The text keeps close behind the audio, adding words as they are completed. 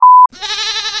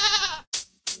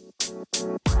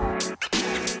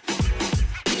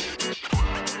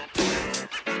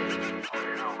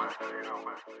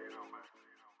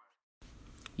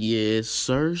Yes,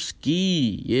 sir,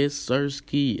 ski. Yes, sir,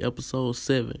 ski. Episode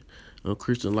 7 on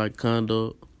Christian Like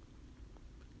Conduct.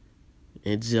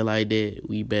 And just like that,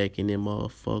 we back in that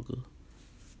motherfucker.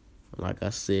 Like I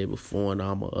said before in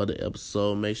all my other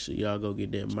episodes, make sure y'all go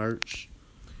get that merch.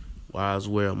 Wise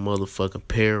wear motherfucking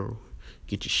apparel.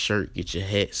 Get your shirt, get your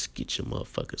hats, get your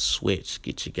motherfucking sweats,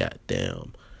 get your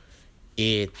goddamn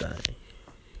everything.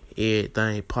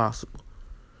 Everything possible.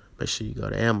 Make sure you go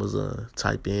to Amazon,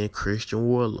 type in Christian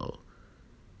Warlord.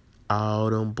 All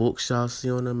them books y'all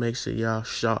see on them, make sure y'all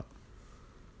shop.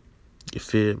 You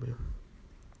feel me?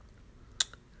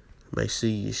 Make sure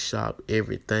you shop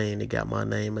everything that got my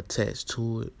name attached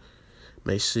to it.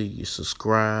 Make sure you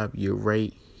subscribe, you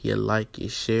rate, you like, you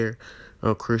share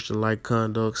on Christian Like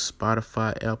Conduct,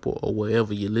 Spotify, Apple, or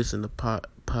wherever you listen to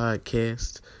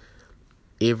podcasts.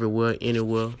 Everywhere,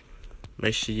 anywhere.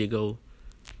 Make sure you go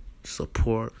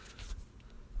support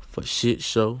for shit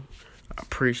show. I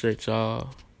appreciate y'all.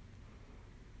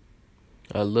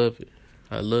 I love it.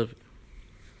 I love it.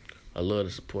 I love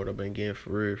the support I've been getting for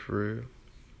real, for real.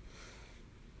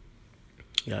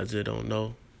 Y'all just don't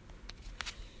know.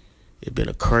 It's been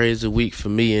a crazy week for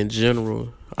me in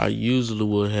general. I usually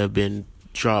would have been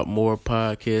drop more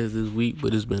podcasts this week,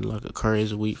 but it's been like a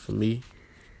crazy week for me.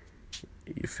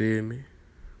 You feel me?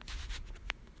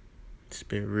 It's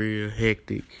been real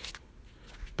hectic.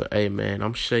 But hey man,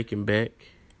 I'm shaking back.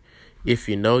 If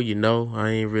you know, you know. I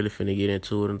ain't really finna get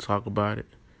into it and talk about it.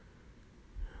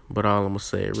 But all I'm gonna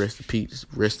say, rest in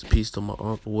peace to my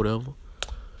uncle, whatever.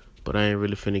 But I ain't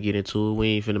really finna get into it. We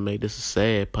ain't finna make this a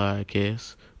sad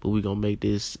podcast. But we gonna make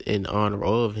this in honor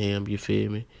of him, you feel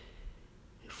me?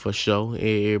 For sure.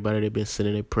 Everybody that been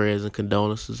sending their prayers and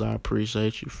condolences, I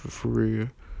appreciate you for real.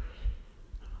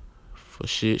 For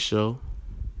shit show.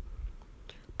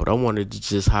 But I wanted to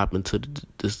just hop into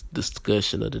this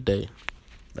discussion of the day.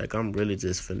 Like, I'm really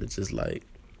just finna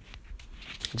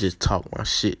just talk my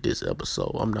shit this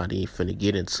episode. I'm not even finna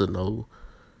get into no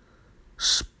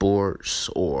sports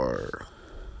or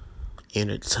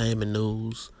entertainment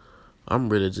news. I'm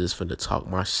really just finna talk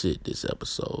my shit this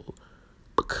episode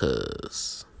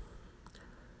because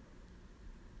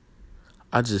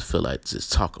I just feel like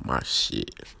just talking my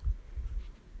shit.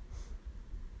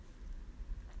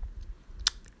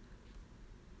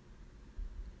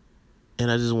 And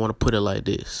I just want to put it like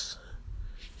this.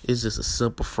 It's just a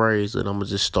simple phrase that I'm going to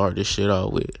just start this shit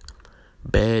off with.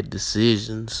 Bad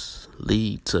decisions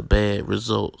lead to bad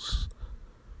results.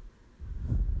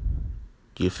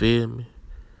 You feel me?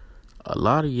 A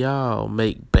lot of y'all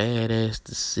make badass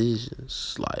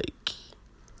decisions.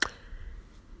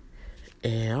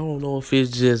 And I don't know if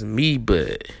it's just me,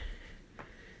 but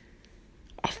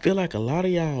I feel like a lot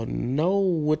of y'all know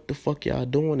what the fuck y'all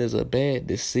doing is a bad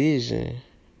decision.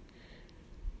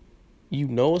 You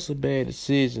know it's a bad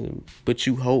decision, but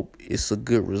you hope it's a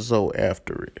good result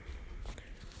after it.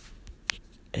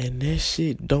 And that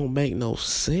shit don't make no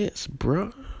sense,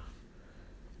 bruh.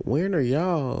 When are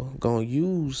y'all gonna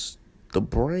use the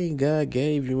brain God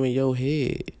gave you in your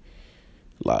head?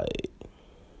 Like,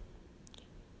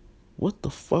 what the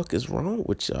fuck is wrong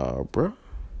with y'all, bruh?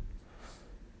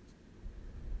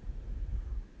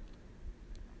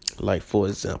 Like, for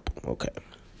example, okay.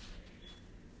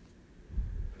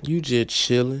 You just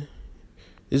chilling.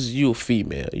 This is you a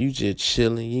female. You just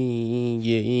chilling.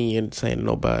 You ain't entertaining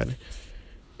nobody.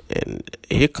 And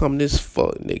here come this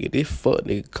fuck nigga. This fuck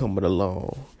nigga coming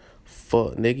along.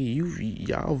 Fuck nigga,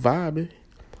 y'all vibing.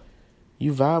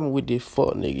 You vibing with this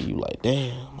fuck nigga. You like,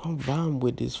 damn, I'm vibing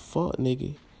with this fuck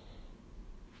nigga.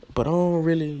 But I don't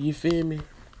really, you feel me?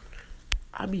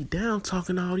 I be down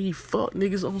talking to all these fuck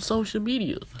niggas on social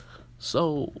media.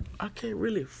 So I can't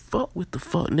really fuck with the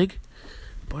fuck nigga.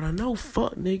 But I know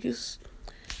fuck niggas.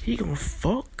 He gonna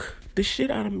fuck the shit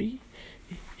out of me.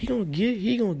 He gonna give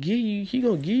you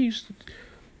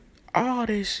all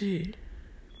that shit.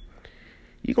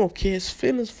 You gonna catch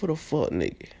feelings for the fuck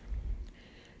nigga.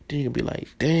 Then you gonna be like,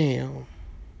 damn,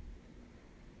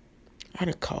 I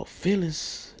done caught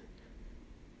feelings.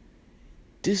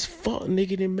 This fuck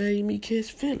nigga done made me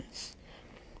catch feelings.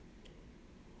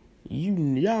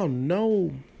 Y'all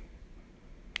know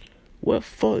what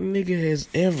fuck nigga has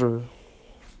ever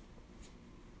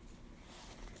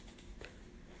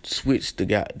switched the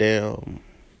goddamn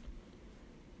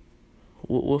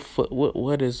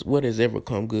what has ever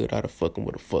come good out of fucking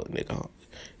with a fuck nigga?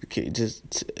 Okay,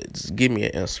 just give me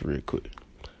an answer real quick.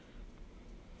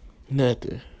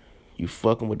 Nothing. You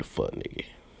fucking with the fuck nigga.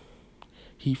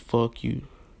 He fuck you.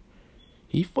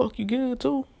 He fuck you good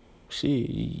too.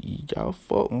 Shit, y'all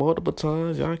fuck multiple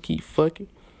times. Y'all keep fucking.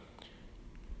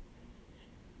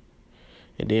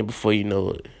 And then before you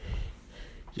know it,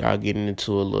 Y'all getting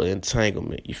into a little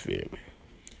entanglement, you feel me?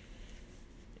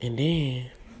 And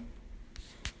then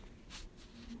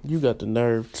you got the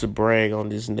nerve to brag on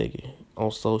this nigga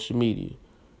on social media.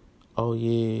 Oh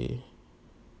yeah,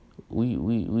 we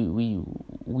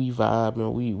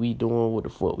vibing, we doing what the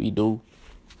fuck we do.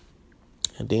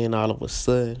 And then all of a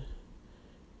sudden,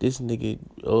 this nigga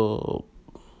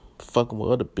fucking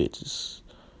with other bitches.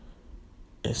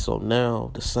 And so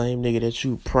now the same nigga that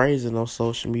you praising on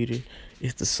social media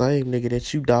is the same nigga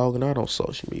that you dogging out on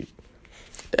social media.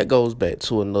 That goes back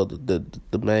to another the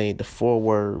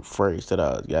 4-word phrase that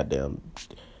I goddamn,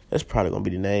 that's probably gonna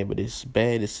be the name of this: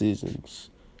 bad decisions,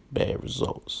 bad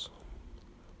results.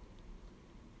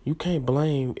 You can't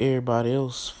blame everybody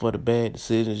else for the bad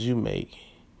decisions you make.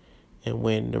 And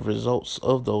when the results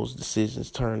of those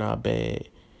decisions turn out bad,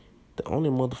 the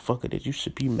only motherfucker that you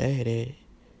should be mad at,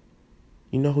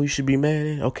 you know who you should be mad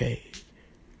at? Okay.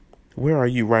 Where are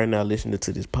you right now listening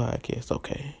to this podcast?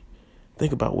 Okay.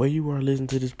 Think about where you are listening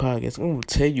to this podcast. I'm going to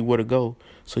tell you where to go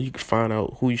so you can find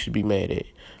out who you should be mad at.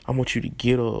 I want you to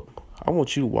get up. I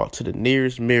want you to walk to the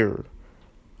nearest mirror.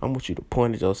 I want you to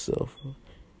point at yourself.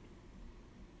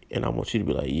 And I want you to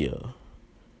be like, yeah,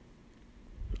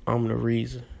 I'm the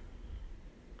reason.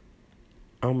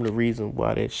 I'm the reason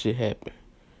why that shit happened.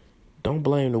 Don't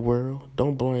blame the world.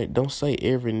 Don't say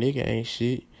every nigga ain't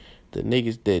shit. The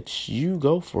niggas that you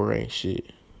go for ain't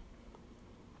shit.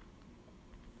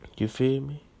 You feel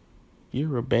me?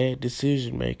 You're a bad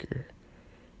decision maker.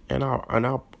 And I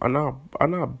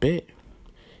bet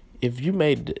if you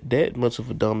made that much of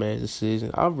a dumbass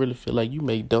decision, I really feel like you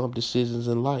make dumb decisions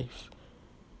in life.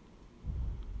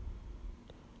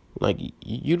 Like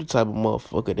you the type of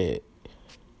motherfucker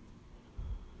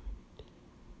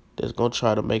that's gonna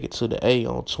try to make it to the A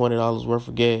on $20 worth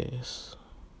of gas.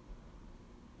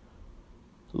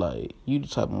 Like you the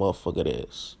type of motherfucker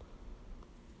that's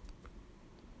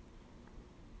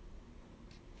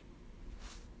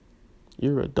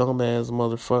you're a dumbass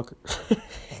motherfucker.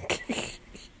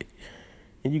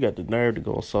 And you got the nerve to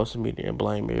go on social media and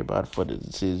blame everybody for the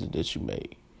decision that you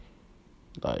made.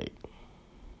 Like,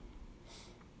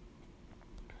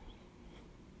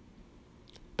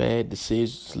 bad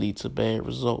decisions lead to bad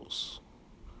results.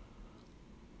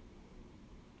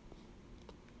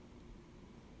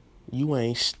 You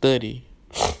ain't study.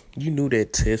 You knew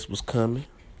that test was coming.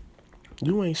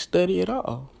 You ain't study at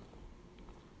all.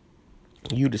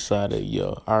 You decided,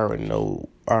 yo, I already know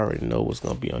what's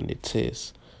gonna be on the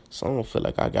test. So I don't feel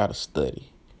like I gotta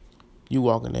study. You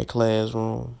walk in that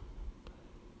classroom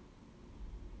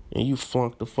and you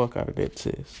flunked the fuck out of that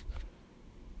test.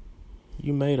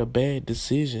 You made a bad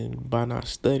decision by not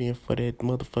studying for that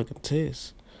motherfucking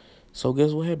test. So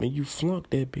guess what happened? You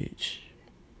flunked that bitch.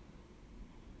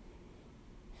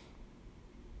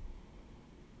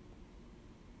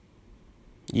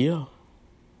 Yeah.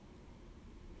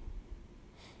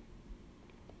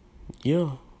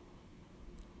 Yeah.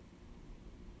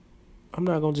 I'm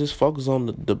not gonna just focus on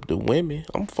the women.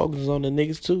 I'm focusing on the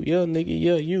niggas too. Yeah, nigga,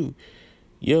 yeah, you.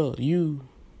 Yeah, you.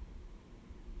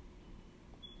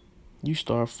 You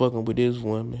start fucking with this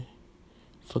woman.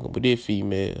 Fucking with this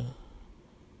female.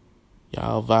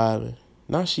 Y'all vibing.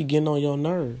 Now she getting on your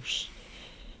nerves.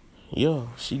 Yeah,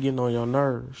 she getting on your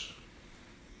nerves.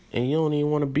 And you don't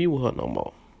even want to be with her no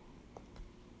more.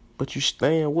 But you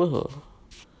staying with her.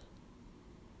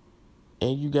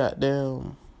 And you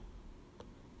goddamn,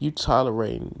 you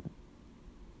tolerating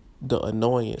the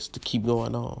annoyance to keep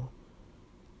going on.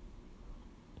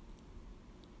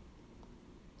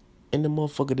 And the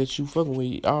motherfucker that you fucking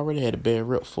with already had a bad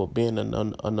rep for being an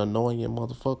annoying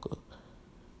motherfucker.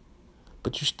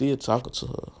 But you still talking to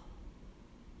her.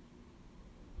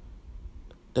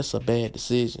 That's a bad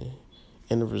decision.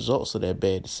 And the results of that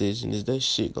bad decision is that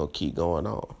shit gonna keep going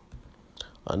on.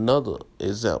 Another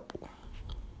example.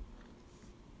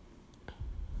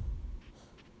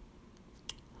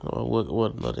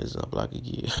 What another example I could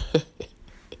give?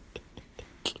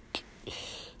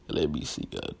 Let me see,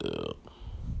 goddamn.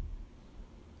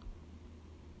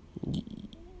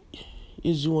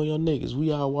 It's you and your niggas.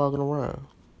 We all walking around.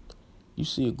 You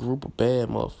see a group of bad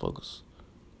motherfuckers.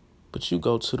 But you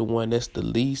go to the one that's the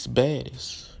least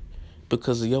baddest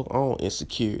because of your own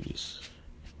insecurities.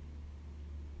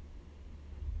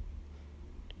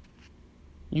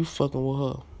 You fucking with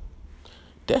her.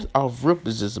 That off rip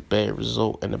is just a bad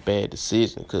result and a bad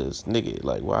decision. Cause nigga,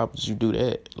 like, why would you do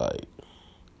that? Like,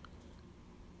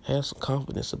 have some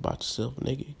confidence about yourself,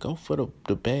 nigga. Go for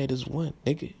the baddest one,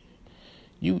 nigga.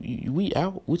 We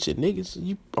out with your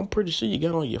niggas. I'm pretty sure you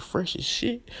got on your freshest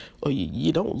shit, or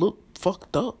you don't look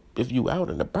fucked up. If you out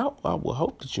and about, I would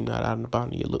hope that you're not out and about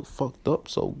and you look fucked up.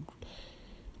 So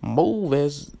Move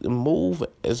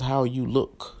as how you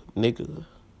look, nigga.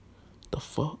 The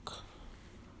fuck?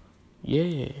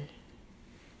 Yeah.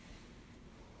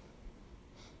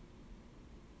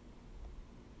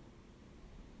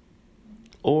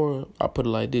 Or I put it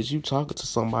like this: you talking to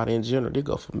somebody in general. They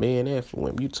go for men and for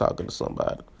women. You talking to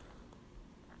somebody,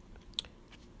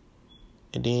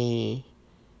 and then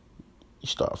you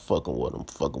start fucking with them,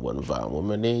 violent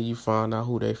women. And then you find out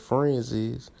who their friends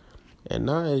is, and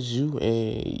now it's you,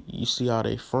 and you see all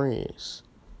their friends.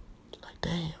 Like,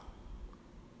 damn,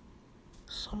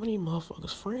 some of these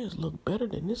motherfuckers' friends look better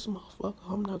than this motherfucker.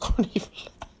 I'm not gonna even lie.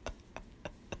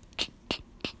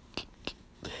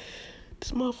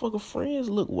 This motherfucker friends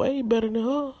look way better than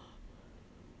her.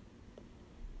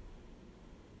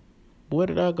 Where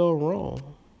did I go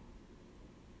wrong?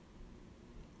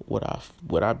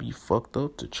 Would I be fucked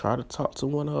up to try to talk to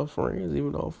one of her friends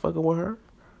even though I'm fucking with her?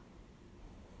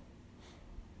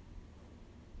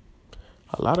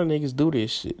 A lot of niggas do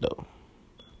this shit though.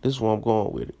 This is where I'm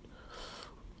going with it.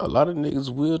 A lot of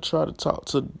niggas will try to talk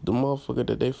to the motherfucker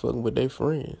that they fucking with their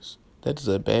friends. That is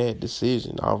a bad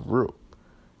decision off rip.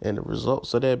 And the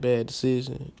results of that bad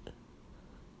decision,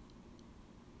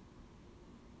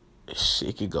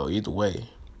 shit could go either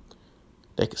way.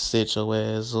 They could set your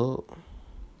ass up.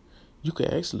 You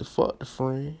could actually fuck the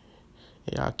friend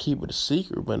and y'all keep it a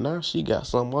secret, but now she got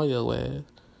something on your ass.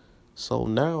 So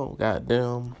now,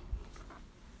 goddamn,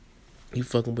 you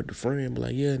fucking with the friend, be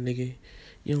like, yeah, nigga,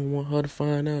 you don't want her to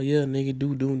find out. Yeah, nigga,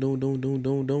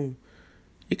 do.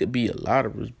 It could be a lot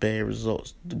of bad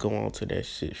results to go on to that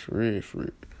shit, for real.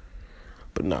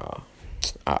 But nah,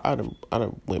 I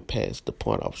done went past the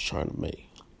point I was trying to make.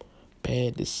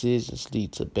 Bad decisions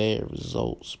lead to bad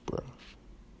results, bro.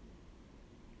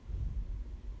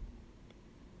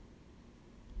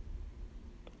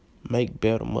 Make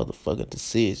better motherfucking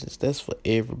decisions. That's for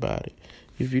everybody.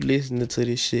 If you listening to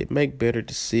this shit, make better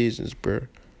decisions, bro.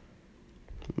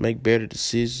 Make better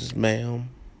decisions,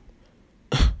 ma'am.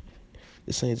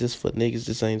 This ain't just for niggas.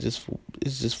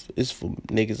 It's for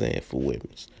niggas and for women.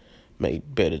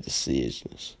 Make better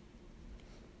decisions.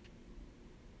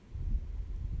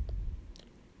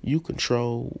 You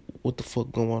control what the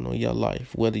fuck going on in your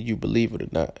life, whether you believe it or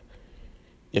not.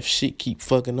 If shit keep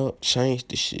fucking up, change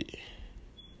the shit.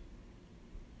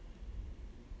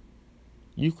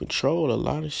 You control a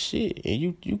lot of shit, and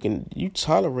you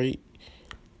tolerate.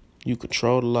 You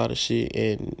control a lot of shit,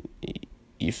 and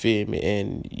you feel me,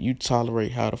 and you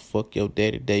tolerate how the fuck your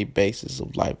day-to-day basis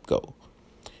of life go.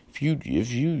 If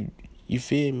you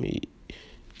feel me,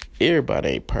 everybody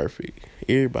ain't perfect.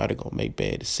 Everybody gonna make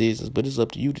bad decisions, but it's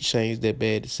up to you to change that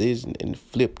bad decision and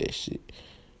flip that shit.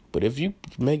 But if you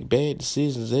make bad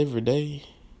decisions every day,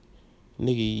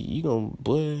 nigga, you gonna,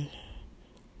 boy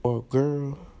or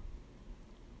girl,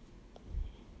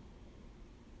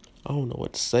 I don't know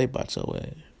what to say about your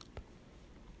ass.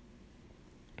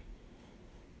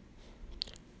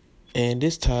 And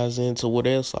this ties into what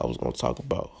else I was going to talk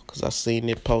about. Because I seen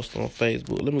it post on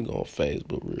Facebook. Let me go on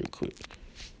Facebook real quick.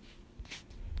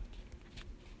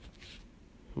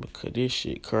 Because this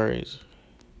shit crazy.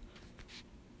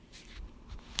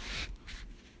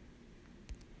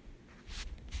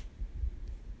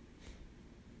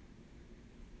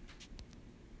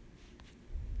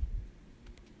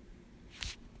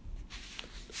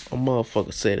 A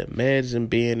motherfucker said, imagine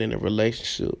being in a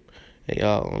relationship and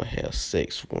y'all only have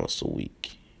sex once a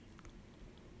week.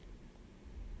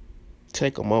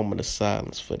 Take a moment of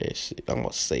silence for that shit. I'm going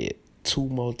to say it 2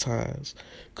 more times.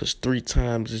 Because 3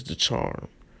 times is the charm.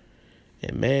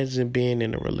 Imagine being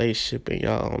in a relationship and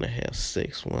y'all only have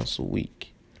sex once a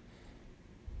week.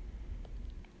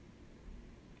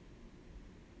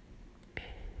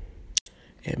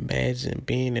 Imagine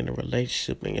being in a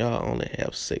relationship and y'all only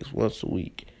have sex once a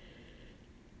week.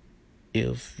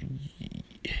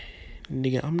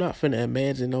 Nigga, I'm not finna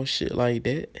imagine no shit like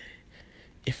that.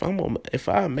 If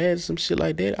I imagine some shit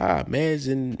like that, I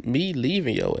imagine me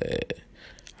leaving your ass.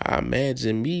 I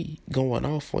imagine me going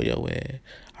off on your ass.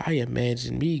 I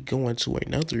imagine me going to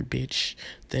another bitch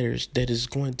that is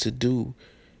going to do,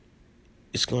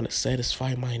 it's going to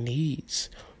satisfy my needs.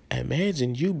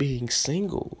 Imagine you being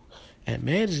single.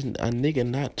 Imagine a nigga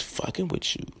not fucking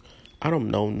with you. I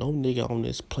don't know no nigga on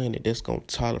this planet that's gonna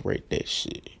tolerate that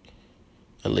shit.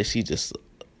 Unless he just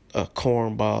a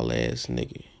cornball ass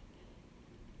nigga.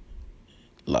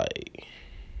 Like,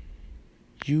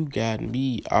 you got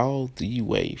me all the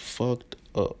way fucked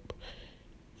up.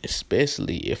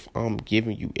 Especially if I'm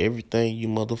giving you everything you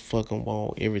motherfucking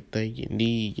want, everything you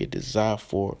need, you desire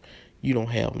for. You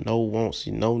don't have no wants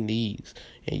and no needs.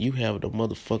 And you have the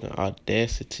motherfucking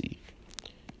audacity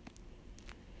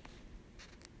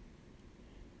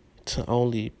to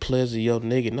only pleasure your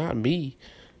nigga, not me.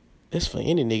 That's for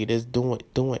any nigga that's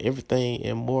doing everything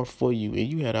and more for you, and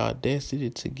you had the audacity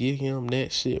to give him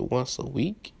that shit once a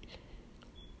week.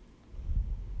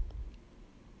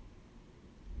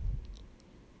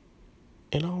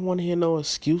 And I don't want to hear no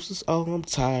excuses. Oh, I'm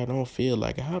tired. I don't feel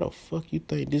like it. How the fuck you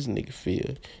think this nigga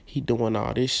feel? He doing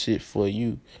all this shit for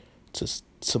you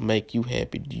to make you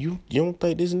happy. You don't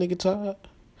think this nigga tired?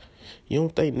 You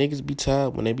don't think niggas be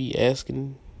tired when they be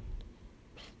asking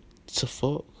to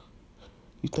fuck?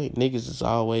 You think niggas is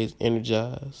always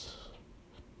energized?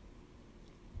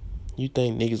 You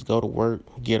think niggas go to work,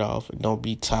 get off, and don't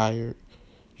be tired?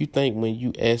 You think when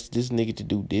you ask this nigga to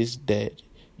do this, that,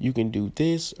 you can do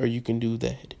this or you can do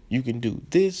that. You can do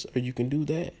this or you can do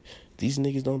that. These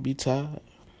niggas don't be tired.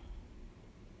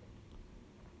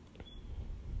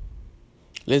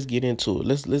 Let's get into it.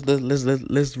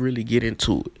 Let's really get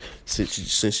into it.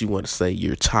 Since you want to say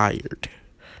you're tired,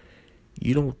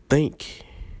 you don't think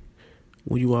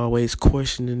when you always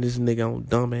questioning this nigga on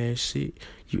dumb ass shit,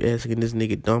 you asking this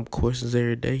nigga dumb questions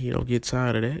every day, he don't get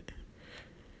tired of that?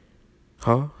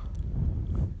 Huh?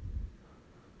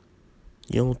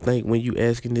 You don't think when you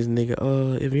asking this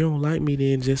nigga, if you don't like me,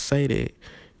 then just say that.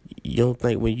 You don't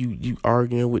think when you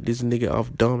arguing with this nigga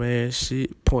off dumb ass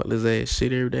shit, pointless ass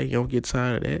shit every day, you don't get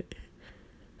tired of that?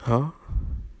 Huh?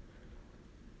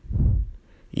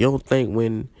 You don't think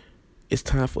when it's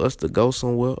time for us to go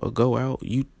somewhere or go out,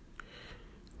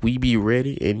 we be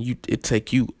ready and it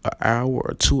take you an hour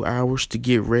or 2 hours to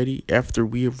get ready after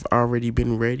we've already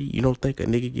been ready? You don't think a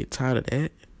nigga get tired of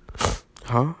that?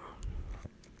 Huh?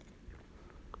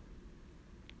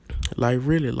 Like,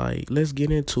 really, like, let's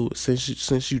get into it.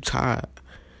 Since you tired,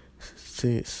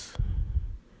 since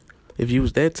if you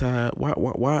was that tired, why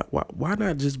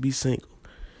not just be single?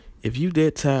 If you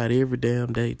that tired every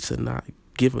damn day to not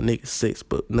give a nigga sex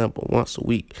but number once a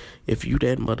week, if you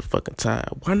that motherfucking tired,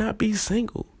 why not be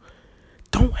single?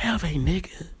 Don't have a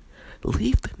nigga.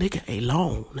 Leave the nigga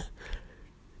alone.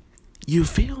 You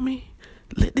feel me?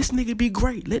 Let this nigga be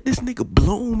great. Let this nigga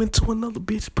bloom into another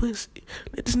bitch pussy.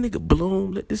 Let this nigga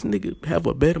bloom. Let this nigga have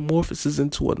a metamorphosis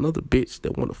into another bitch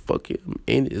that want to fuck him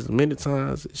in as many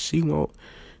times as she want,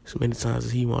 as many times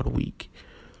as he want a week.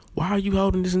 Why are you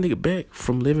holding this nigga back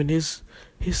from living his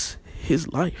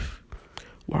life?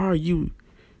 Why are you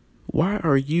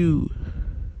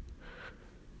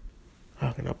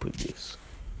how can I put this?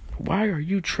 Why are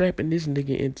you trapping this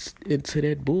nigga into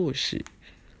that bullshit?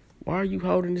 Why are you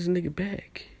holding this nigga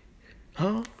back?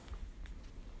 Huh?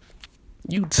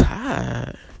 You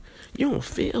tired. You don't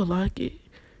feel like it.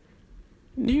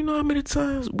 Do you know how many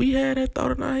times we had that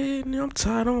thought in our head? And I'm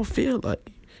tired, I don't feel like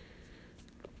it.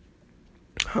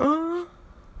 Huh?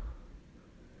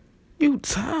 You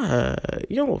tired.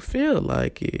 You don't feel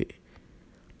like it.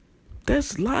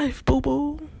 That's life,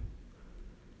 boo-boo.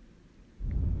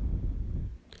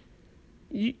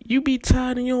 You be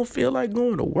tired and you don't feel like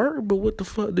going to work, but what the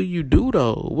fuck do you do,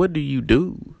 though? What do you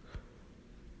do?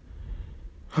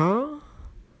 Huh?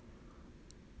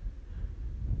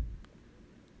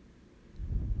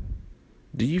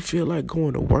 Do you feel like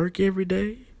going to work every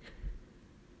day?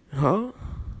 Huh?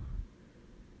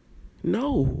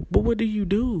 No, but what do?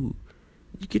 You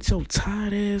get your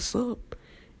tired ass up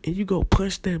and you go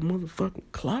punch that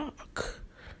motherfucking clock.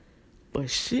 But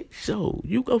shit, so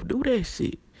you go do that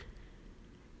shit.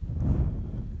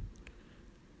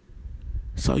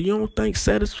 So you don't think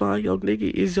satisfying your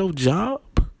nigga is your job?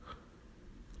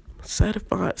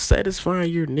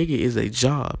 Satisfying your nigga is a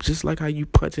job. Just like how you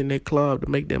punch in that club to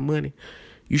make that money,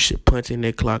 you should punch in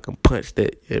that clock and punch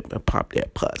that and pop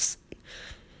that puss.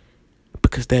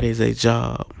 Because that is a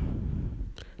job.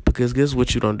 Because guess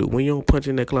what you don't do? When you don't punch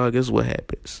in that clock, guess what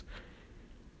happens?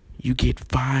 You get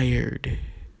fired.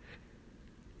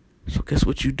 So guess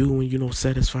what you do when you don't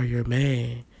satisfy your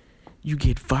man? You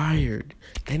get fired.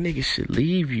 That nigga should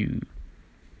leave you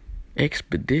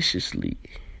expeditiously,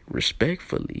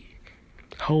 respectfully,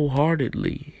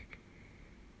 wholeheartedly.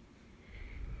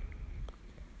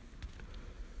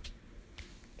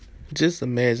 Just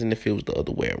imagine if it was the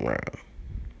other way around.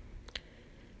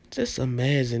 Just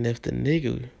imagine if the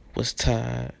nigga was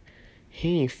tired.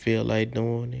 He ain't feel like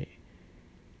doing it.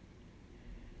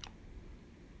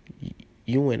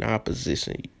 You in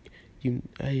opposition. He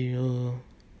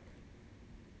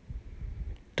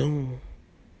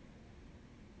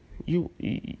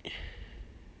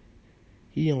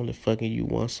only fucking you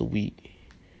once a week.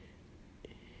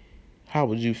 How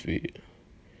would you feel?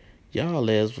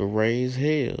 Y'all ass would raise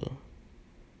hell.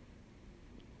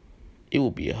 It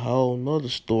would be a whole nother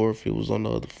story if it was on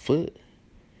the other foot.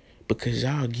 Because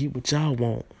y'all get what y'all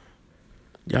want.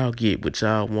 Y'all get what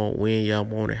y'all want, when y'all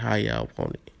want it, how y'all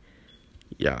want it.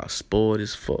 Y'all spoiled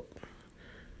as fuck.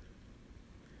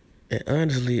 And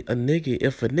honestly,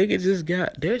 if a nigga just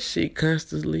got that shit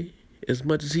constantly, as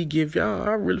much as he give y'all,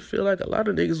 I really feel like a lot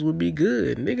of niggas would be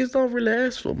good. Niggas don't really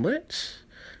ask for much.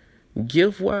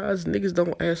 Gift-wise, niggas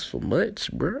don't ask for much,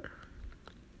 bruh.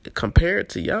 Compared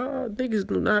to y'all, niggas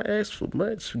do not ask for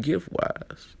much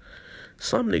gift-wise.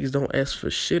 Some niggas don't ask for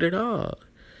shit at all.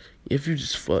 If you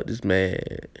just fuck this man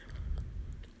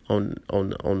on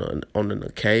an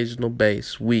occasional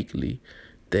base, weekly,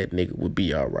 that nigga would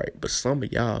be alright. But some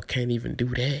of y'all can't even do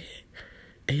that.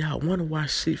 And y'all wonder why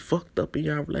shit fucked up in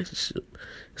y'all relationship.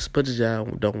 As much as y'all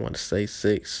don't want to say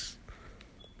sex,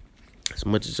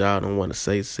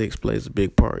 plays a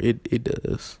big part. It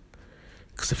does.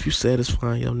 Cause if you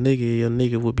satisfying your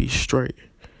nigga will be straight.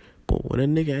 But when a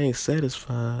nigga ain't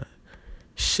satisfied,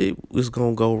 shit is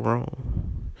gonna go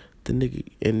wrong. The nigga,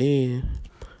 and then,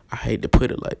 I hate to put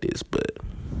it like this, but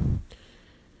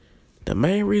the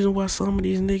main reason why some of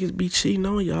these niggas be cheating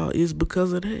on y'all is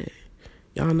because of that.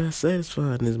 Y'all not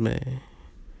satisfying this man.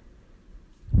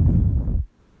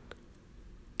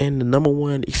 And the number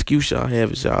one excuse y'all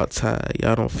have is y'all tired.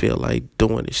 Y'all don't feel like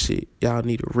doing this shit. Y'all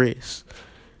need a rest.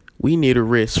 We need a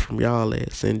rest from y'all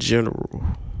ass in general.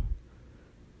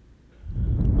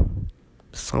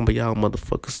 Some of y'all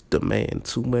motherfuckers demand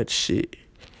too much shit.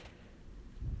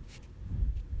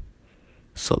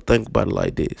 So think about it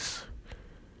like this.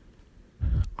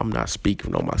 I'm not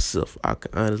speaking on myself. I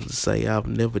can honestly say I've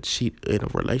never cheated in a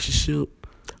relationship.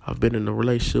 I've been in a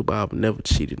relationship, but I've never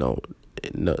cheated on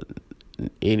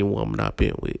any woman I've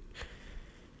been with.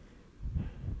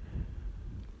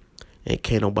 And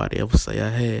can't nobody ever say I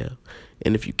have.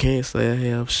 And if you can't say I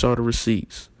have, show the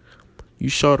receipts. You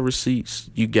show the receipts,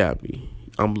 you got me.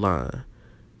 I'm lying.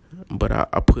 But I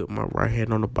put my right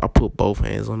hand on I put both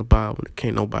hands on the Bible.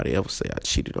 Can't nobody ever say I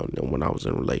cheated on them when I was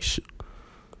in a relationship.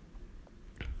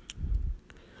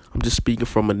 I'm just speaking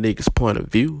from a nigga's point of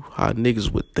view, how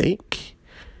niggas would think.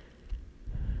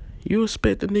 You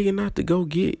expect a nigga not to go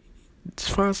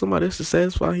find somebody else to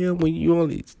satisfy him when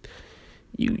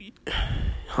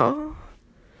huh?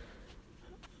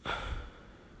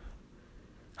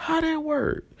 How that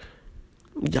work?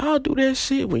 Y'all do that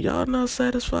shit when y'all not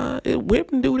satisfied.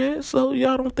 Women do that, so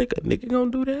y'all don't think a nigga gonna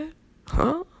do that?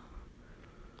 Huh?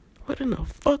 What in the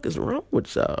fuck is wrong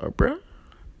with y'all, bruh?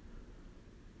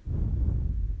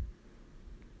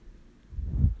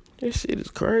 This shit is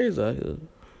crazy out here.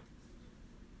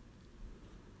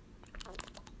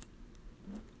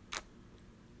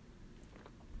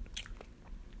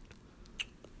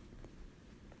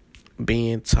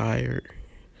 Being tired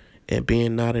and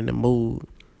being not in the mood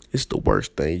is the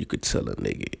worst thing you could tell a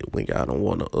nigga when y'all don't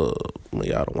wanna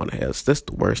have. That's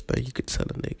the worst thing you could tell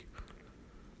a nigga.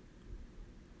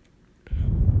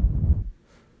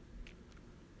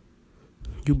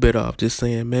 You better off just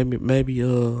saying maybe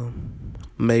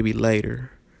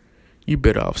later. You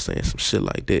better off saying some shit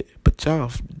like that. But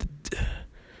y'all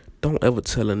don't ever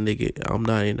tell a nigga I'm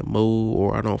not in the mood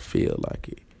or I don't feel like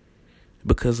it.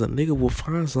 Because a nigga will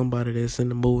find somebody that's in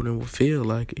the mood and will feel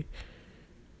like it.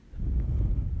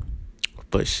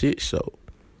 But shit, so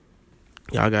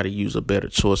y'all gotta use a better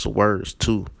choice of words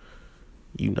too.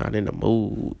 You not in the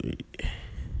mood.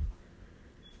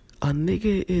 A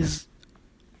nigga is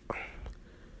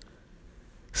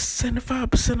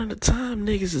 75% of the time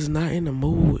niggas is not in the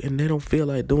mood and they don't feel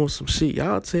like doing some shit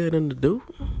y'all tell them to do.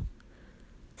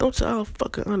 Don't y'all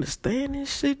fucking understand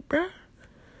this shit, bruh?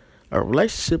 A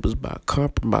relationship is about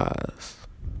compromise.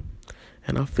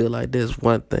 And I feel like there's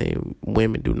one thing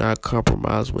women do not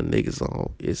compromise when niggas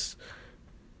on. It's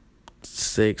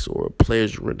sex or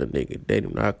pleasure in the nigga. They do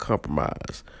not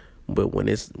compromise. But when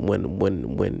they're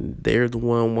the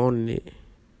one wanting it,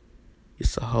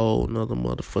 it's a whole nother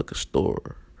motherfucking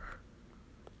story.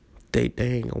 They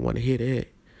ain't gonna want to hear that.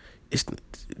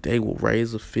 They will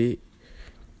raise a fit.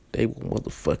 They will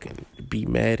motherfucking be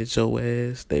mad at your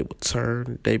ass. They will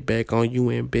turn they back on you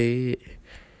in bed.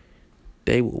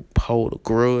 They will hold a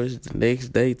grudge the next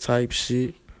day type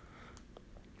shit.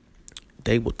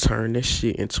 They will turn this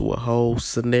shit into a whole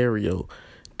scenario.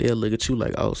 They'll look at you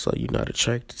like, oh, so you not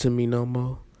attracted to me no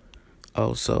more?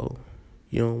 Oh, so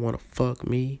you don't want to fuck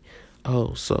me?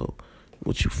 Oh, so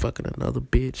what, you fucking another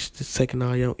bitch just taking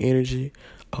all your energy?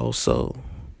 Oh, so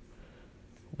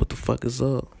what the fuck is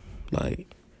up?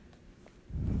 Like,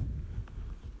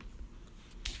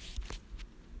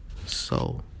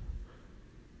 so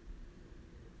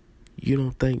you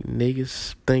don't think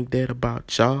niggas think that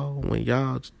about y'all when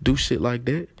y'all do shit like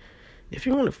that? If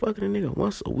you only fucking a nigga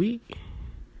once a week,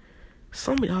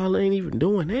 Some of y'all ain't even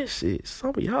doing that shit. Some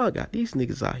of y'all got these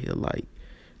niggas out here like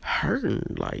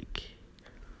hurting. Like,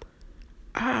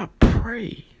 I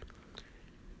pray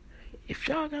if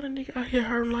y'all got a nigga out here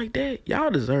hurting like that, y'all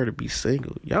deserve to be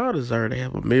single. Y'all deserve to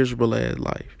have a miserable ass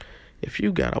life. If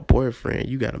you got a boyfriend,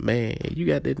 you got a man, you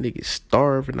got that nigga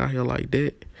starving out here like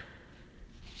that,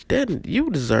 then you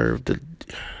deserve to.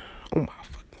 Oh my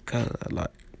fucking god!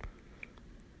 Like,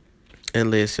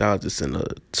 unless y'all just in a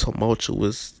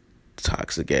tumultuous,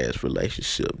 toxic ass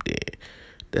relationship, then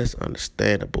that's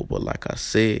understandable. But like I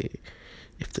said,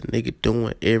 if the nigga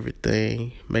doing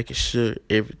everything, making sure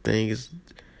everything is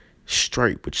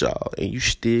straight with y'all, and you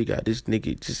still got this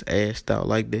nigga just assed out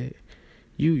like that,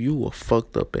 you a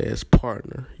fucked up ass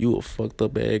partner. You a fucked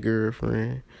up ass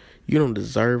girlfriend. You don't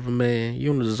deserve a man. You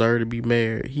don't deserve to be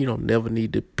married. He don't never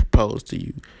need to propose to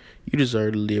you. You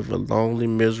deserve to live a lonely,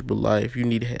 miserable life. You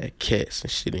need to have cats and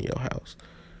shit in your house.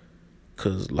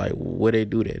 Cause like, where they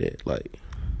do that at? Like,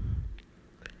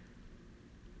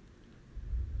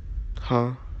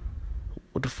 huh?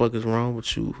 What the fuck is wrong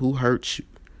with you? Who hurt you?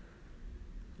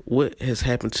 What has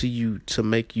happened to you to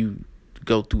make you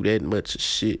go through that much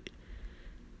shit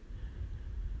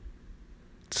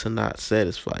to not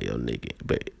satisfy your nigga?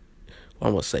 But well,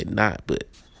 I'm gonna say not, but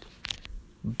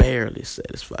barely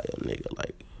satisfy your nigga.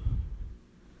 Like,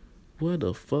 where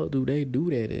the fuck do they do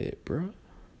that at, bro?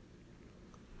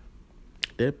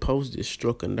 That post just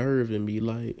struck a nerve in me.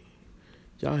 Like,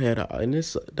 y'all had and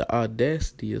it's the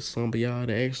audacity of some of y'all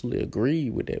to actually agree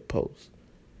with that post.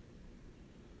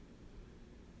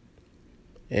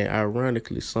 And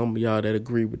ironically, some of y'all that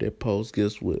agree with that post,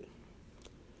 guess what?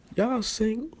 Y'all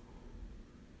single.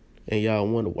 And y'all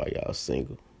wonder why y'all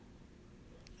single.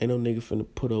 Ain't no nigga finna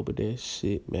put up with that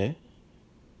shit, man.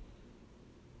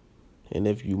 And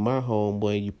if you my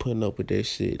homeboy and you putting up with that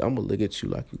shit, I'm gonna look at you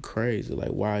like you crazy.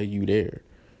 Like, why are you there?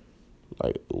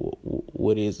 Like,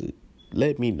 what is it?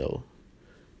 Let me know.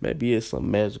 Maybe it's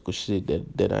some magical shit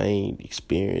that I ain't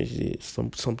experienced yet. Some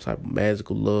type of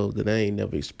magical love that I ain't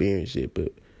never experienced yet.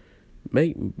 But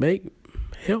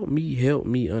help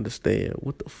me understand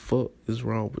what the fuck is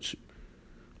wrong with you.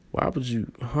 Why would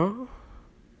you, huh?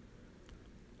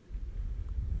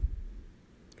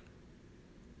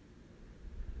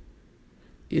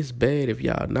 It's bad if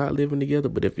y'all not living together,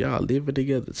 but if y'all living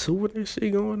together too with that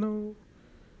shit going on,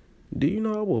 do you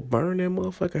know I will burn that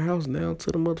motherfucking house down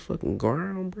to the motherfucking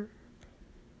ground, bro?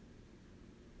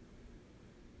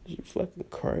 You fucking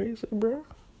crazy, bro?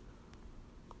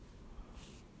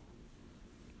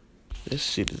 This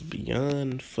shit is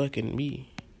beyond fucking me.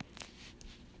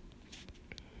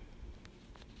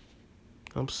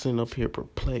 I'm sitting up here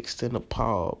perplexed and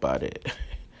appalled by that.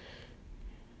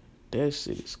 That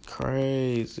shit is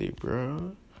crazy,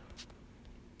 bro.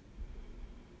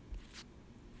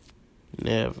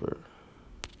 Never.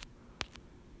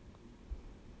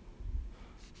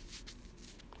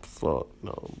 Fuck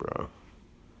no, bro.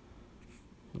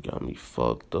 Got me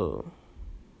fucked up.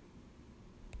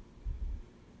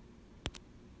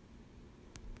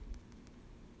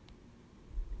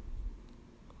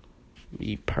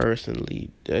 Me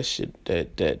personally, that shit,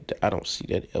 that I don't see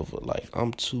that ever. Like,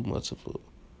 I'm too much of a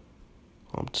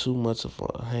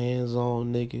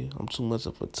hands-on nigga. I'm too much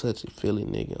of a touchy-feely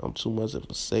nigga. I'm too much of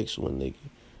a sexual nigga.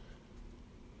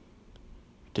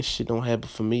 This shit don't happen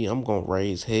for me, I'm gonna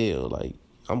raise hell. Like,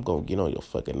 I'm gonna get on your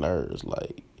fucking nerves.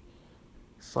 Like,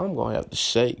 so I'm gonna have to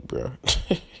shake, bro.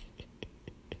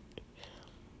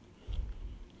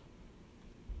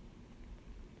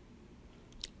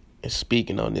 And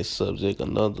speaking on this subject,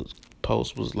 another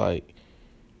post was like,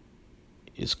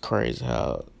 it's crazy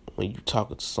how when you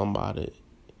talking to somebody,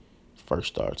 first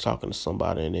start talking to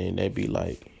somebody, and then they be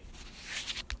like,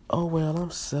 oh, well, I'm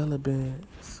celibate,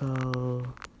 so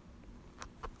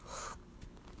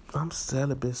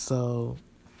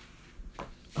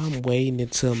I'm waiting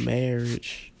until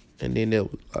marriage. And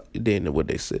then what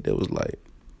they said, that was like,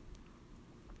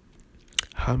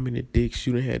 how many dicks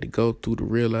you done had to go through to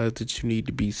realize that you need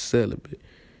to be celibate?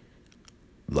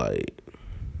 Like,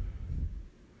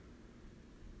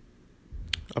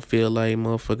 I feel like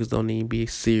motherfuckers don't even be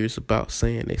serious about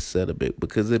saying they celibate,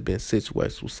 because there been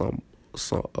situations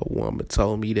where a woman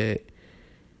told me that,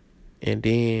 and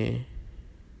then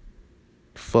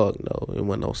fuck no, it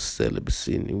wasn't no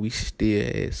celibacy, and we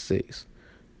still had sex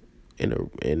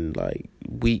in like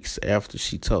weeks after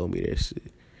she told me that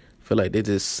shit. I feel like they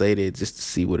just say that just to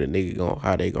see what a nigga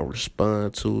how they gonna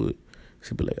respond to it.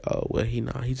 She be like, oh well, he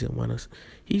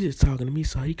just talking to me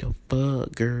so he can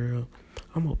fuck, girl.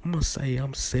 I'm gonna say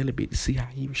I'm celibate to see how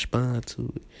he respond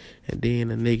to it. And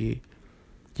then a nigga,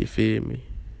 you feel me?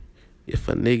 If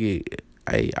a nigga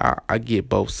Hey, I get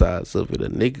both sides of it. A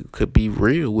nigga could be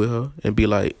real with her and be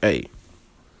like, hey,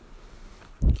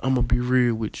 I'm gonna be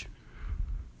real with you.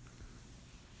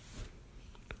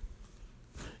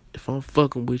 If I'm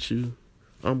fucking with you,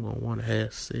 I'm gonna wanna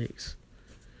have sex.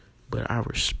 But I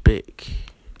respect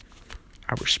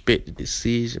the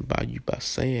decision by you by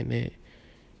saying that.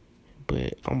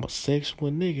 But I'm a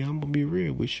sexual nigga. I'm gonna be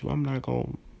real with you. I'm not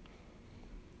gonna,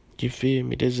 you feel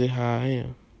me? This is how I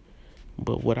am.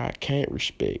 But what I can't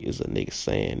respect is a nigga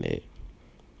saying that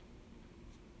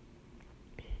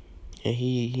and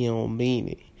he don't mean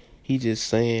it. He just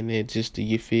saying that just to,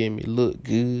 you feel me, look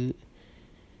good.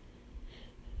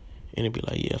 And it be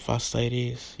like, yeah, if I say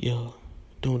this, yeah,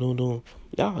 doom.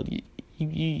 Y'all,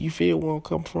 you feel where I'm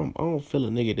coming from? I don't feel a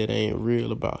nigga that ain't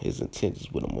real about his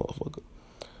intentions with a motherfucker.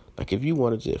 Like, if you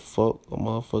want to just fuck a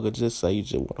motherfucker, just say you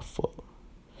just want to fuck.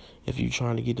 If you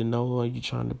trying to get to know her, you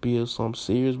trying to build something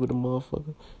serious with a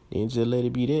motherfucker, then just let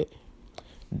it be that.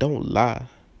 Don't lie.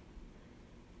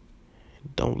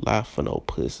 Don't lie for no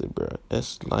pussy, bro.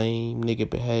 That's lame nigga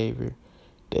behavior.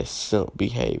 That's simp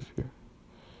behavior.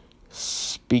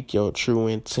 Speak your true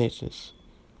intentions.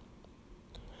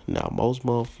 Now most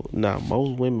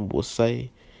women will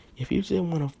say, if you just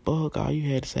wanna fuck, all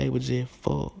you had to say was just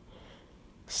fuck.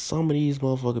 Some of these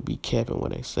motherfuckers be capping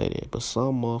when they say that, but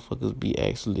some motherfuckers be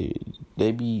actually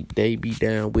they be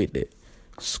down with it.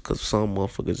 Cause some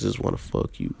motherfuckers just wanna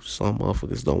fuck you. Some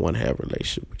motherfuckers don't wanna have a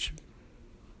relationship with you.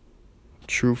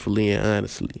 Truthfully and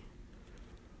honestly.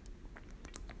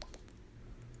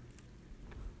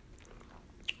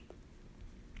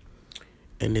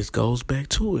 And this goes back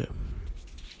to it.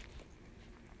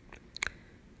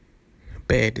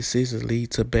 Bad decisions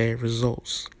lead to bad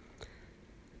results.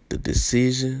 The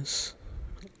decisions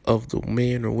of the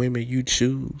men or women you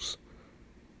choose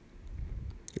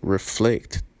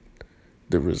reflect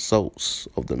the results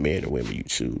of the men or women you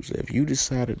choose. If you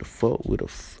decided to fuck with a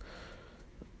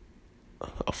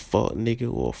fuck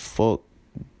nigga or a fuck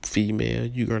female,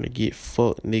 you're gonna get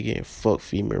fuck nigga and fuck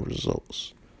female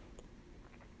results.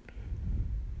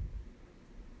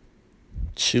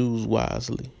 Choose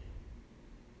wisely.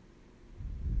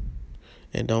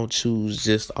 And don't choose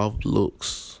just off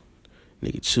looks.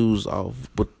 Nigga, choose off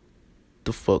what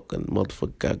the fuck a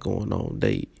motherfucker got going on.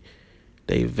 They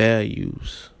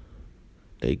values,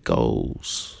 they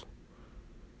goals,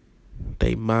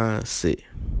 they mindset.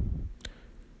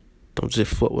 Don't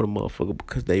just fuck with a motherfucker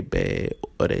because they bad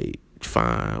or they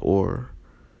fine or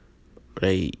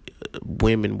they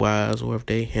women wise or if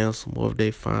they handsome or if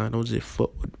they fine. Don't just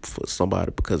fuck with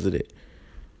somebody because of that.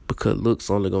 Because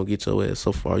looks only gonna get your ass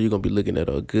so far. You're gonna be looking at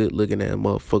a good looking at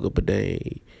motherfucker, but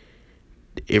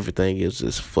everything is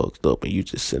just fucked up and you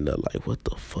just sitting there like, what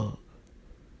the fuck?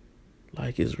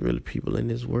 Like, it's really people in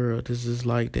this world. This is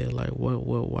like that. Like, what,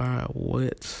 why,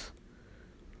 what?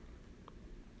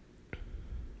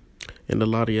 And a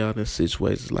lot of y'all in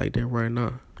situations like that right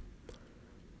now.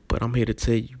 But I'm here to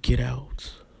tell you, get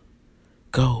out.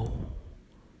 Go.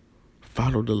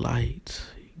 Follow the light.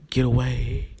 Get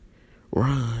away.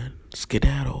 Run.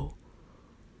 Skedaddle.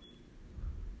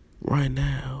 Right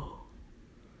now.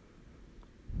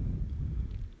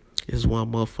 Is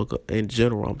one motherfucker in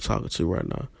general I'm talking to right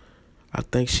now. I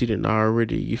think she done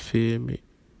already, you feel me?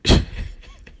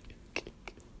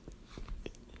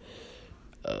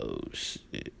 Oh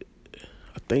shit.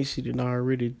 I think she done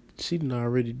already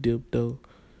dipped though.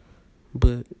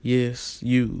 But yes,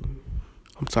 you.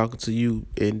 I'm talking to you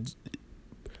and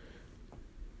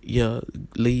yeah,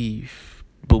 leave.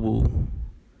 Boo boo.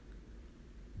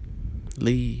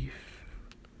 Leave.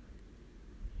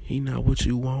 He not what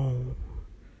you want.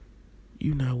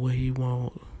 You not what he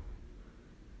want.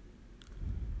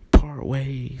 Part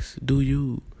ways. Do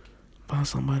you find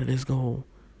somebody that's gonna,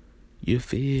 you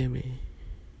feel me,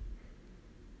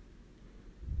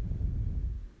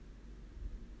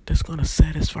 that's gonna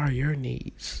satisfy your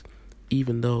needs,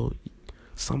 even though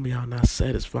some of y'all not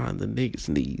satisfying the niggas'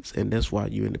 needs, and that's why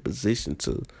you're in the position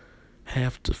to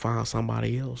have to find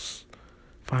somebody else,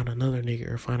 find another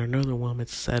nigga or find another woman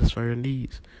to satisfy your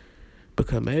needs,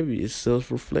 because maybe it's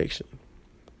self-reflection.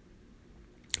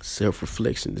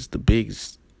 Self-reflection is the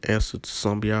biggest answer to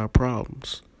some of y'all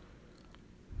problems.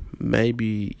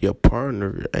 Maybe your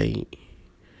partner ain't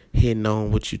hitting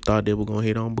on what you thought they were gonna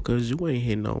hit on because you ain't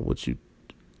hitting on what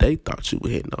they thought you were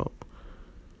hitting on.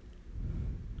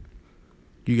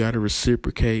 You gotta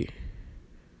reciprocate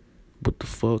what the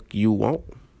fuck you want.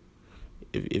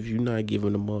 If you're not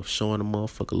giving them up, showing a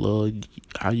motherfucker love,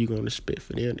 how you gonna expect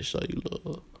for them to show you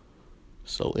love?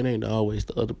 So it ain't always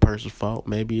the other person's fault.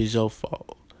 Maybe it's your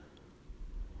fault.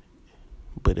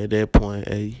 But at that point,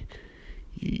 hey,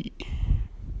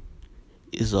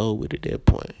 it's over at that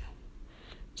point.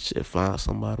 Shit, find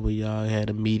somebody where y'all had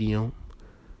a medium,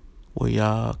 where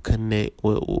y'all connect,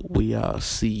 where y'all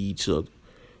see each other.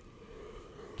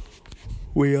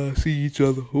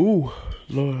 Ooh,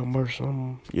 Lord have mercy.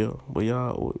 Yeah, where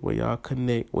y'all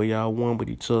connect, where y'all one with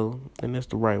each other, and that's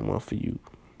the right one for you.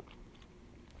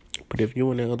 But if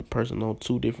you and the other person on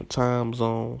 2 different time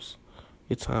zones,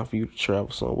 it's time for you to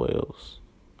travel somewhere else.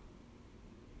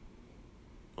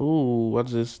 Ooh,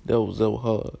 that was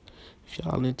hard. If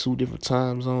y'all in 2 different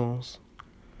time zones,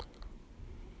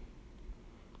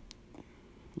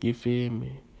 you feel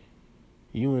me?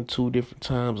 You in 2 different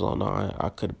time zones. No, I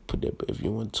could have put that, but if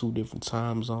you in 2 different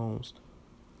time zones,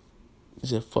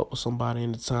 just fuck with somebody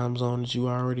in the time zone that you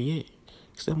already at.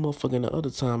 Cause that motherfucker in the other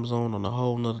time zone on a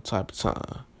whole nother type of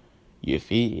time. You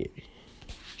feel me?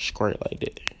 Straight like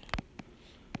that.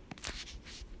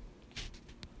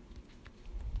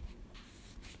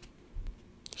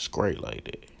 Straight like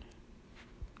that.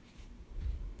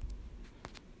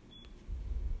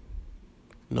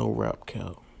 No rap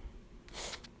count.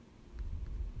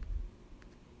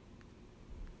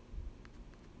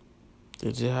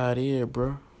 That's just how it is,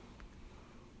 bro.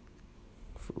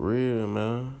 For real,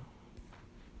 man.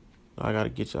 I gotta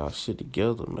get y'all shit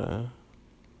together, man.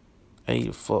 Hey,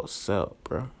 the fuck's out,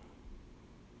 bro.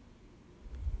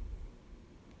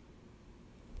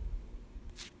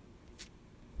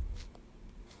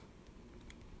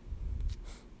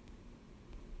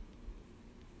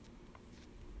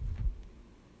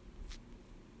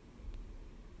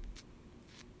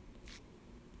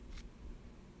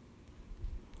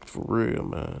 For real,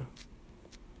 man.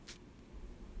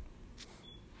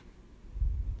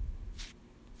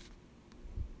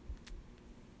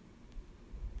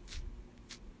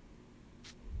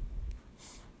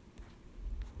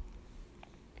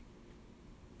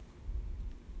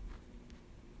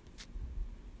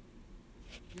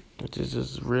 It's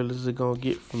just as real as it gonna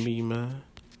get for me, man.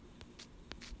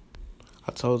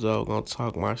 I told y'all I was gonna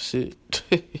talk my shit.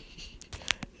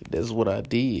 That's what I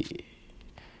did.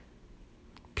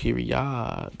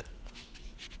 Period.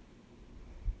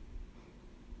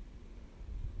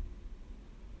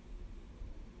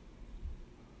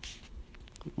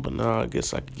 But now I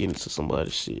guess I could get into some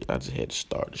other shit. I just had to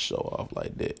start the show off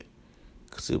like that.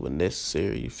 Cause it was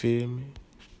necessary, you feel me?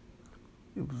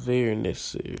 It was very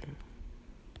necessary.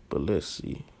 But let's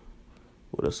see.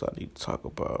 What else I need to talk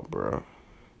about, bro?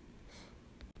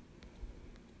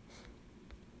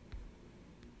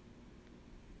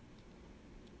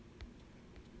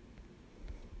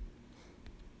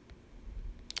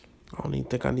 I don't even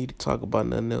think I need to talk about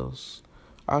nothing else.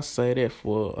 I'll say that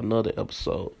for another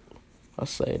episode. I'll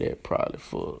say that probably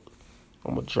for...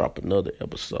 I'm going to drop another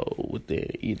episode within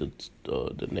either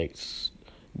the next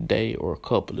day or a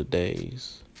couple of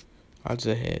days. I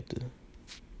just had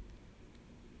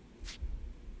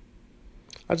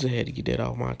to get that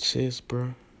off my chest,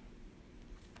 bro.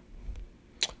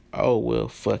 Oh, well,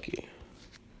 fuck it.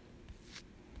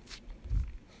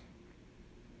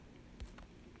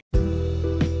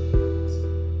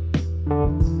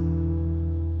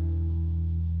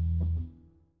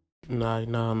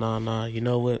 Nah. You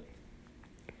know what?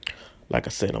 Like I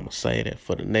said, I'm going to say that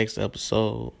for the next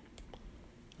episode.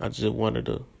 I just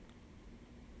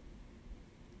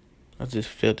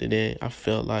felt it in. I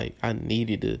felt like I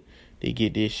needed to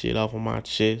get this shit off of my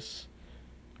chest.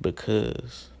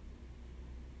 Because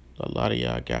a lot of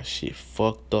y'all got shit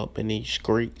fucked up in these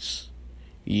streets.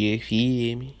 You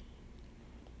feel me?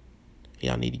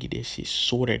 Y'all need to get that shit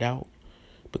sorted out.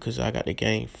 Because I got the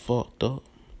game fucked up.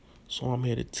 So I'm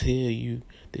here to tell you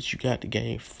that you got the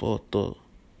game fucked up.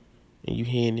 And you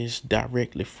hearing this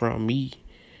directly from me.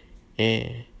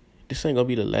 And this ain't gonna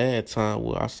be the last time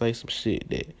where I say some shit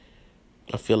that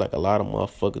I feel like a lot of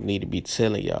motherfuckers need to be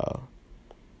telling y'all.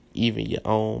 Even your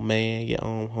own man, your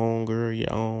own homegirl,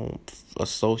 your own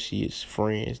associates,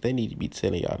 friends, they need to be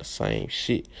telling y'all the same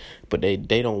shit. But they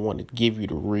don't want to give you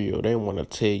the real. They want to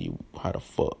tell you how the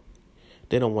fuck.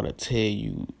 They don't want to tell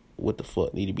you what the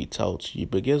fuck need to be told to you.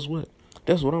 But guess what?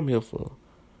 That's what I'm here for.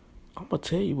 I'm going to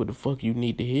tell you what the fuck you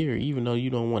need to hear, even though you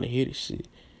don't want to hear this shit.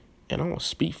 And I'm going to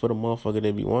speak for the motherfucker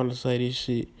that be wanting to say this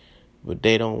shit, but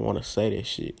they don't want to say that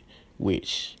shit.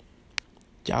 Which,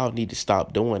 y'all need to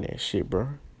stop doing that shit, bro.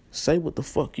 Say what the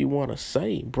fuck you want to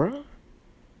say, bro.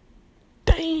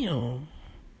 Damn.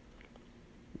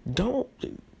 Don't.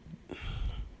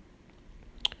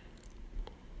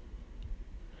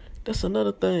 That's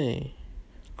another thing.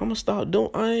 I'm going to stop doing.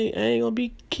 I ain't going to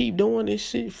keep doing this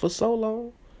shit for so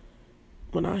long.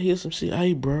 When I hear some shit,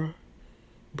 hey, bro,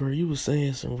 you was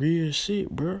saying some real shit,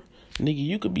 bro. Nigga,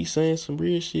 you could be saying some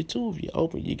real shit too if you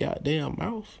open your goddamn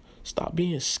mouth. Stop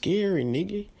being scary,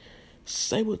 nigga.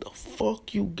 Say what the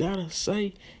fuck you gotta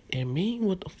say and mean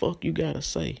what the fuck you gotta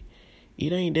say.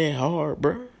 It ain't that hard,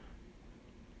 bruh.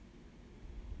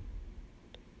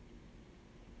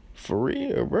 For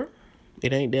real, bruh.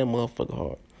 It ain't that motherfucker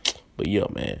hard. But yeah,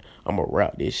 man, I'm gonna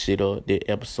wrap this shit up. This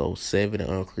episode 7 of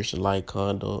Unchristian Life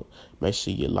Conduct. Make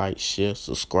sure you like, share,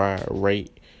 subscribe,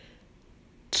 rate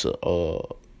to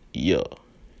yeah.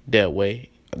 That way,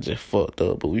 I just fucked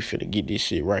up, but we finna get this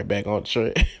shit right back on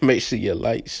track. Make sure you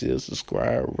like, share,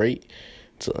 subscribe, rate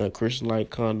to Unchristian Life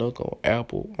Conduct on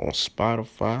Apple, on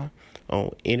Spotify,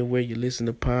 on anywhere you listen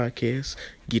to podcasts.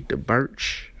 Get the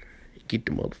merch. Get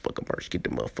the motherfucking merch. Get the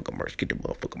motherfucking merch. Get the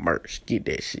motherfucking merch. Get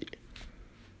that shit.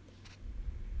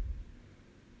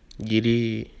 Get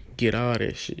it. Get all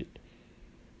that shit.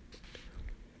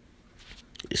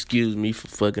 Excuse me for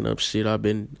fucking up shit. I've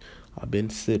been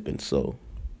sipping, so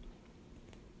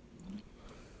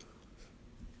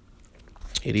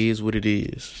it is what it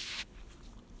is.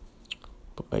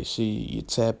 But make sure you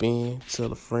tap in.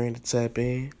 Tell a friend to tap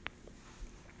in.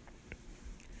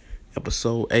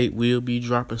 Episode 8 will be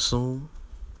dropping soon.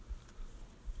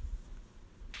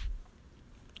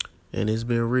 And it's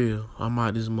been real. I'm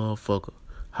out this motherfucker.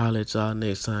 Holla at y'all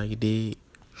next time, you dig?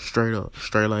 Straight up.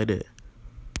 Straight like that.